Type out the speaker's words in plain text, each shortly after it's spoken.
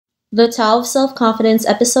The Tao of Self-Confidence,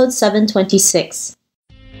 Episode 726.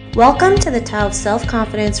 Welcome to the Tao of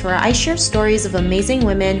Self-Confidence, where I share stories of amazing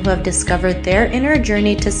women who have discovered their inner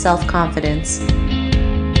journey to self-confidence.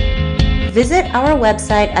 Visit our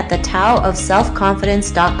website at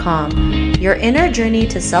thetaoofselfconfidence.com. Your inner journey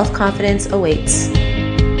to self-confidence awaits.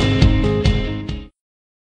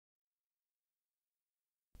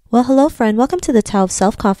 Well, hello friend. Welcome to the Tao of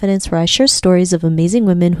Self-Confidence, where I share stories of amazing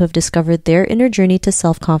women who have discovered their inner journey to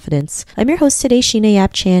self-confidence. I'm your host today, Sheena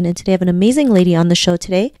Yap Chan, and today I have an amazing lady on the show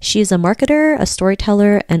today. She is a marketer, a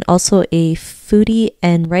storyteller, and also a foodie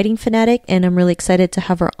and writing fanatic, and I'm really excited to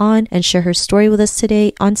have her on and share her story with us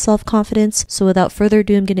today on self-confidence. So without further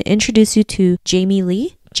ado, I'm going to introduce you to Jamie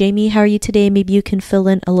Lee. Jamie, how are you today? Maybe you can fill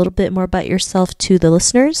in a little bit more about yourself to the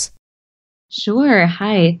listeners. Sure.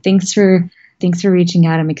 Hi. Thanks for reaching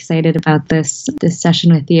out. I'm excited about this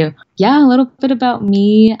session with you. Yeah, a little bit about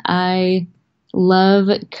me. I love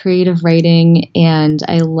creative writing and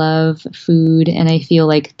I love food, and I feel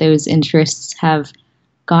like those interests have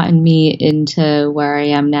gotten me into where I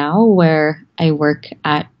am now, where I work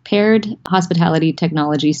at Paired hospitality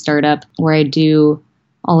technology startup, where I do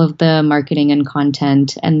all of the marketing and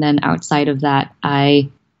content. And then outside of that,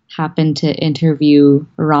 I happen to interview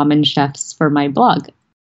ramen chefs for my blog.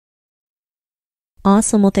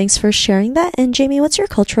 Awesome. Well, thanks for sharing that. And Jamie, what's your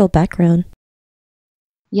cultural background?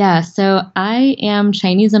 Yeah, so I am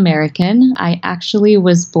Chinese American. I actually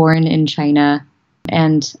was born in China,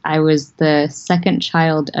 and I was the second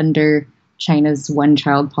child under China's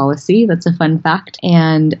one-child policy. That's a fun fact.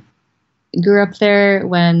 And grew up there.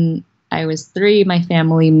 When I was 3, my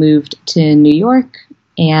family moved to New York,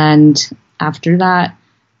 and after that,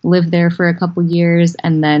 lived there for a couple years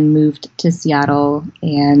and then moved to Seattle.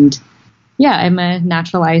 And yeah, I'm a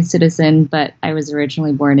naturalized citizen, but I was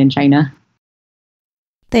originally born in China.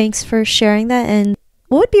 Thanks for sharing that. And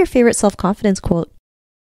what would be your favorite self-confidence quote?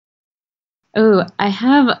 Oh, I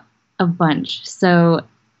have a bunch. So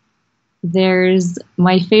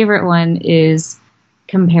my favorite one is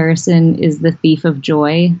comparison is the thief of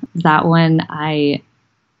joy. That one I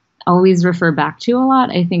always refer back to a lot.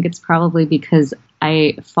 I think it's probably because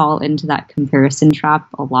I fall into that comparison trap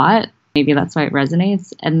a lot. Maybe that's why it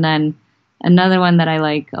resonates. And then another one that I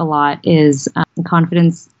like a lot is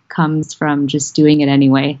confidence comes from just doing it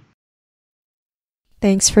anyway.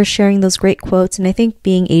 Thanks for sharing those great quotes. And I think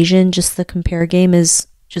being Asian, just the compare game is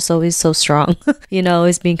just always so strong.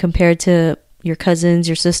 Always being compared to your cousins,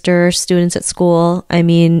 your sister, students at school. I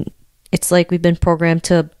mean, it's like we've been programmed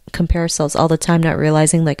to compare ourselves all the time, not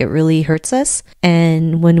realizing like it really hurts us.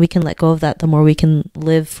 And when we can let go of that, the more we can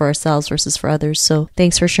live for ourselves versus for others. So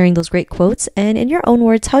thanks for sharing those great quotes. And in your own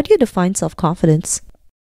words, how do you define self-confidence?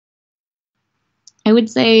 I would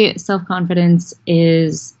say self-confidence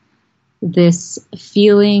is this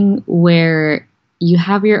feeling where you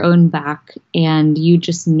have your own back and you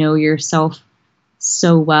just know yourself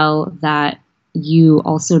so well that you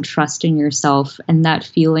also trust in yourself. And that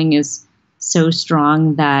feeling is so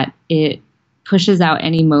strong that it pushes out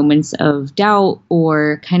any moments of doubt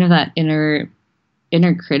or kind of that inner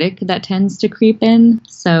critic that tends to creep in.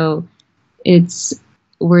 So it's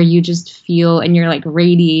where you just feel and you're like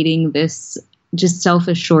radiating this just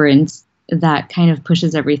self-assurance that kind of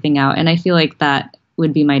pushes everything out. And I feel like that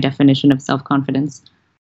would be my definition of self-confidence.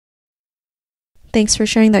 Thanks for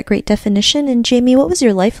sharing that great definition. And Jamie, what was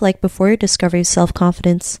your life like before your discovery of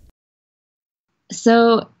self-confidence?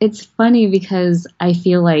 So it's funny because I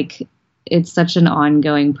feel like it's such an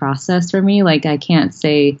ongoing process for me. Like I can't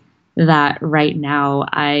say that right now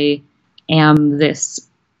I am this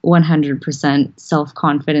 100%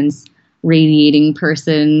 self-confidence radiating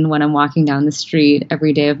person when I'm walking down the street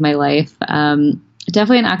every day of my life.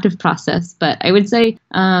 Definitely an active process, but I would say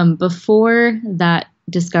before that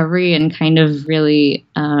discovery and kind of really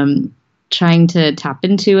trying to tap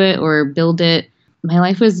into it or build it, my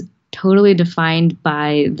life was totally defined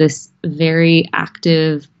by this very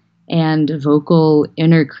active and vocal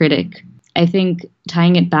inner critic. I think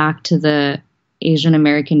tying it back to the Asian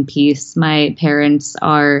American piece, my parents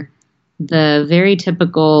are the very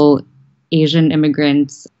typical Asian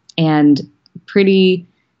immigrants and pretty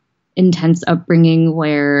intense upbringing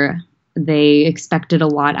where they expected a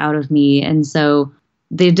lot out of me. And so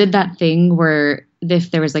they did that thing where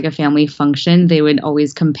if there was like a family function, they would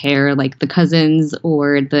always compare like the cousins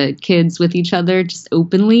or the kids with each other just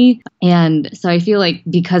openly. And so I feel like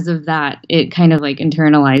because of that, it kind of like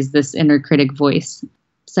internalized this inner critic voice.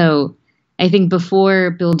 So I think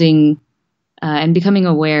before building and becoming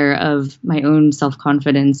aware of my own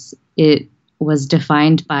self-confidence, it was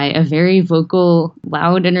defined by a very vocal,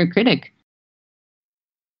 loud inner critic.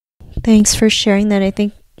 Thanks for sharing that. I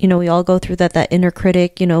think we all go through that inner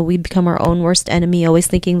critic, we become our own worst enemy, always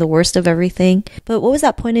thinking the worst of everything. But what was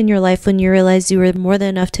that point in your life when you realized you were more than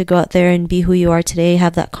enough to go out there and be who you are today,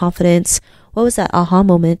 have that confidence? What was that aha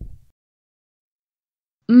moment?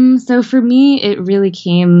 So for me, it really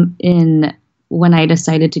came in when I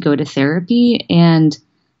decided to go to therapy, and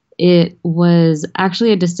it was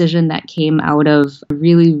actually a decision that came out of a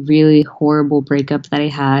really, really horrible breakup that I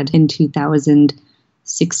had in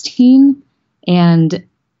 2016. And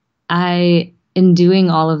in doing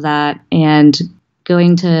all of that and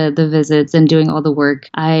going to the visits and doing all the work,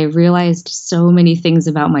 I realized so many things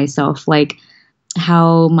about myself, like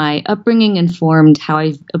how my upbringing informed how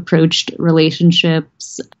I approached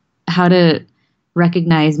relationships, how to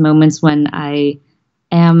recognize moments when I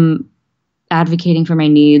am advocating for my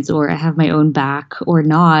needs or I have my own back or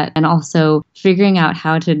not, and also figuring out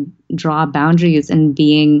how to draw boundaries and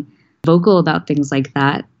being vocal about things like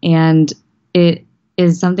that. And it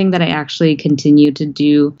is something that I actually continue to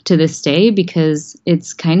do to this day, because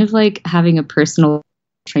it's kind of like having a personal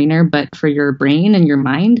trainer, but for your brain and your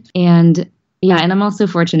mind. And I'm also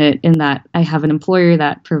fortunate in that I have an employer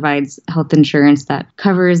that provides health insurance that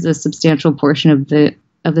covers a substantial portion of the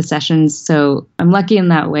sessions. So I'm lucky in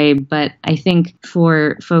that way. But I think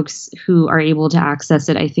for folks who are able to access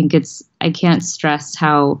it, I can't stress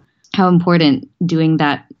how important doing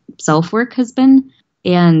that self-work has been.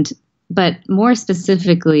 But more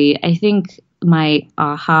specifically, I think my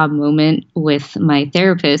aha moment with my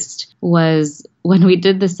therapist was when we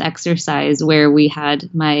did this exercise where we had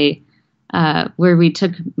where we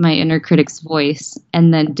took my inner critic's voice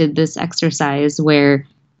and then did this exercise where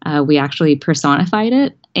we actually personified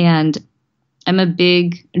it. And I'm a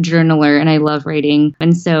big journaler and I love writing.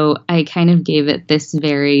 And so I kind of gave it this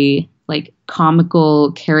very like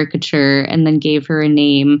comical caricature and then gave her a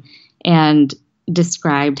name and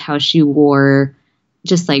described how she wore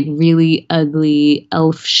just like really ugly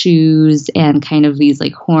elf shoes and kind of these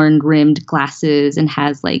like horn-rimmed glasses and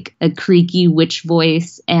has like a creaky witch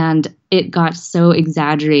voice. And it got so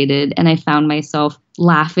exaggerated and I found myself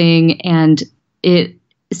laughing, and it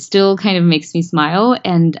still kind of makes me smile.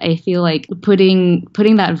 And I feel like putting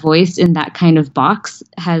that voice in that kind of box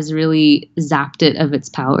has really zapped it of its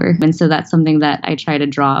power. And so that's something that I try to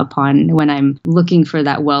draw upon when I'm looking for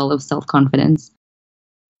that well of self-confidence.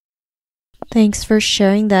 Thanks for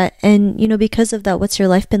sharing that. And, because of that, what's your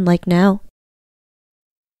life been like now?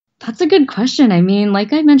 That's a good question. I mean,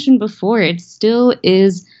 like I mentioned before, it still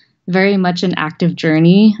is very much an active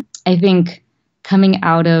journey. I think coming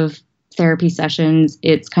out of therapy sessions,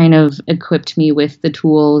 it's kind of equipped me with the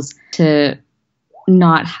tools to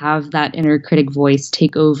not have that inner critic voice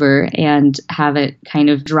take over and have it kind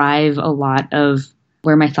of drive a lot of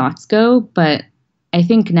where my thoughts go. But I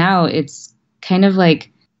think now it's kind of like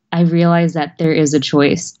I realize that there is a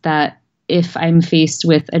choice, that if I'm faced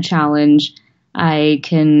with a challenge, I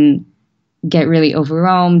can get really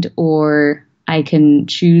overwhelmed, or I can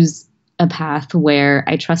choose a path where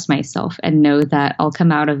I trust myself and know that I'll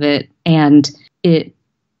come out of it and it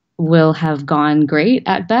will have gone great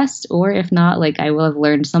at best, or if not, like I will have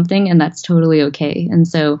learned something, and that's totally okay. And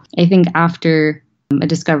so I think after a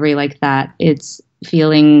discovery like that, it's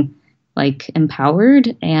feeling like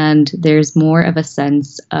empowered, and there's more of a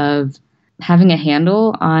sense of having a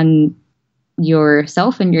handle on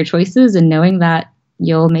yourself and your choices and knowing that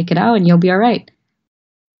you'll make it out and you'll be all right.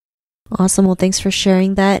 Awesome. Well, thanks for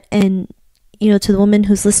sharing that. And, to the woman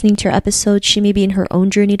who's listening to your episode, she may be in her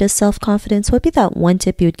own journey to self-confidence. What would be that one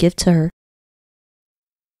tip you would give to her?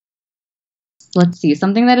 Let's see.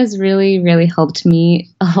 Something that has really, really helped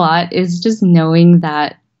me a lot is just knowing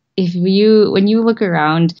that when you look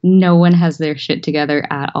around, no one has their shit together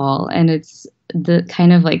at all. And it's the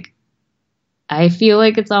kind of like, I feel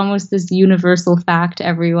like it's almost this universal fact.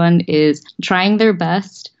 Everyone is trying their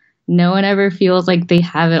best. No one ever feels like they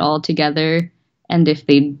have it all together. And if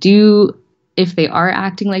they are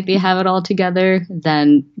acting like they have it all together,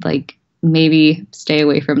 then like maybe stay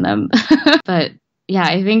away from them. But yeah,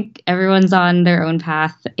 I think everyone's on their own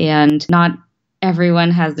path, and not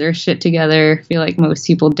everyone has their shit together. I feel like most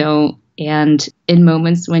people don't. And in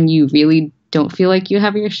moments when you really don't feel like you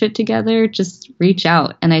have your shit together, just reach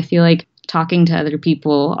out. And I feel like talking to other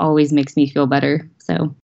people always makes me feel better.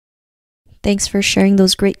 So thanks for sharing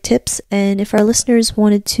those great tips. And if our listeners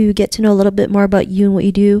wanted to get to know a little bit more about you and what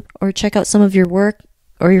you do, or check out some of your work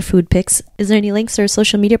or your food pics, is there any links or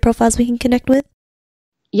social media profiles we can connect with?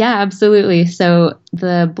 Yeah, absolutely. So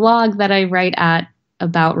the blog that I write at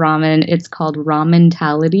about ramen, it's called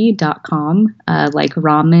ramentality.com, like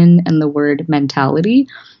ramen and the word mentality.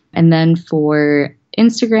 And then for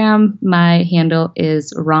Instagram, my handle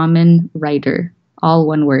is ramen writer, all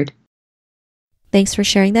one word. Thanks for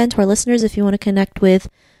sharing that. And to our listeners, if you want to connect with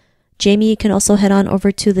Jamie, you can also head on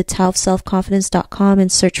over to thetowofselfconfidence.com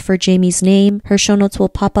and search for Jamie's name. Her show notes will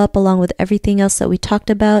pop up along with everything else that we talked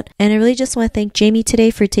about. And I really just want to thank Jamie today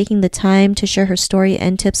for taking the time to share her story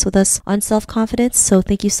and tips with us on self-confidence. So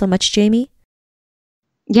thank you so much, Jamie.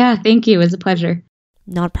 Yeah, thank you. It was a pleasure.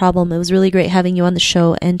 Not a problem. It was really great having you on the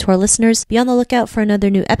show. And to our listeners, be on the lookout for another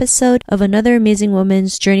new episode of another amazing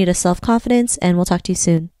woman's journey to self-confidence. And we'll talk to you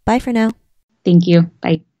soon. Bye for now. Thank you.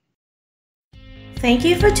 Bye. Thank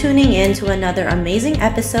you for tuning in to another amazing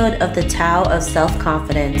episode of the Tao of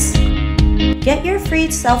Self-Confidence. Get your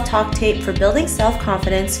free self-talk tape for building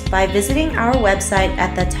self-confidence by visiting our website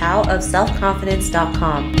at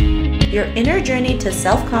thetowofselfconfidence.com. Your inner journey to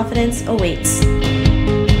self-confidence awaits.